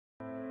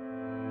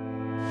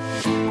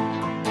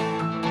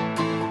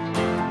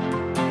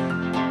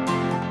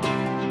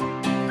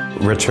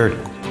Richard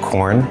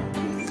Korn,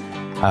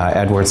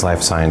 Edwards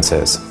Life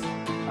Sciences.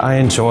 I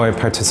enjoy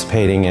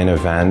participating in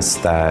events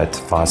that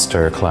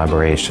foster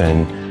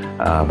collaboration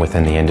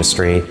within the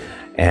industry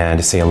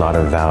and see a lot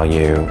of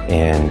value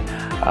in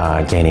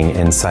gaining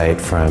insight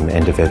from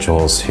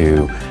individuals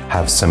who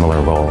have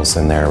similar roles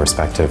in their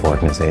respective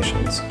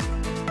organizations.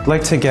 I'd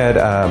like to get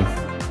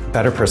a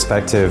better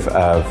perspective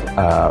of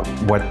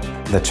what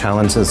the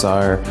challenges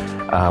are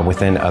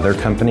within other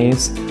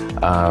companies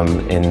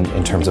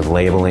in terms of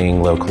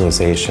labeling,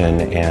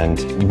 localization,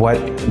 and what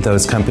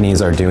those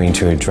companies are doing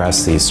to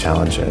address these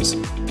challenges.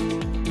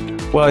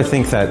 Well, I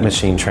think that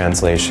machine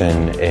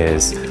translation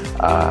is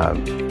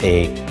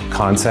a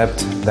concept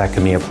that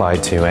can be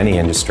applied to any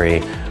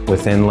industry.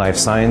 Within life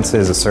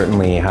sciences, it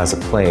certainly has a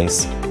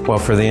place. Well,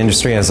 for the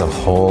industry as a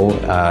whole,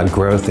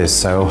 growth is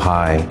so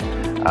high.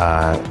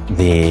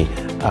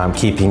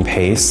 Keeping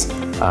pace,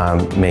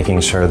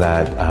 making sure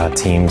that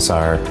teams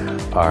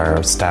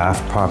are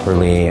staffed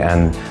properly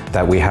and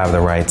that we have the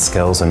right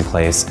skills in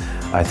place.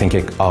 I think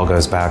it all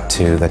goes back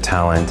to the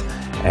talent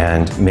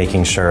and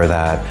making sure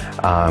that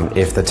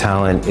if the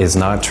talent is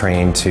not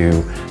trained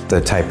to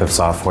the type of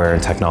software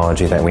and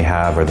technology that we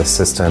have or the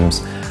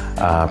systems,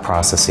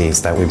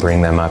 processes, that we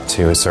bring them up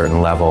to a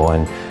certain level.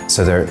 And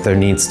so there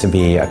needs to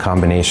be a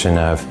combination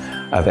of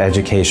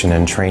education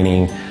and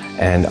training,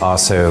 and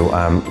also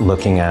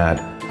looking at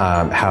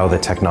how the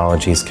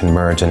technologies can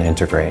merge and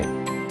integrate.